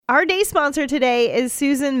Our day sponsor today is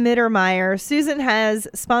Susan Mittermayr. Susan has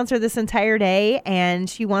sponsored this entire day, and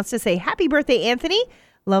she wants to say happy birthday, Anthony.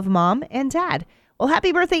 Love, Mom and Dad. Well,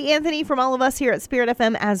 happy birthday, Anthony, from all of us here at Spirit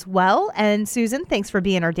FM as well. And Susan, thanks for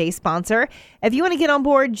being our day sponsor. If you want to get on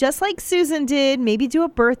board just like Susan did, maybe do a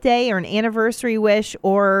birthday or an anniversary wish,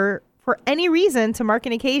 or for any reason to mark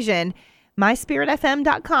an occasion,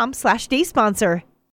 myspiritfm.com/day sponsor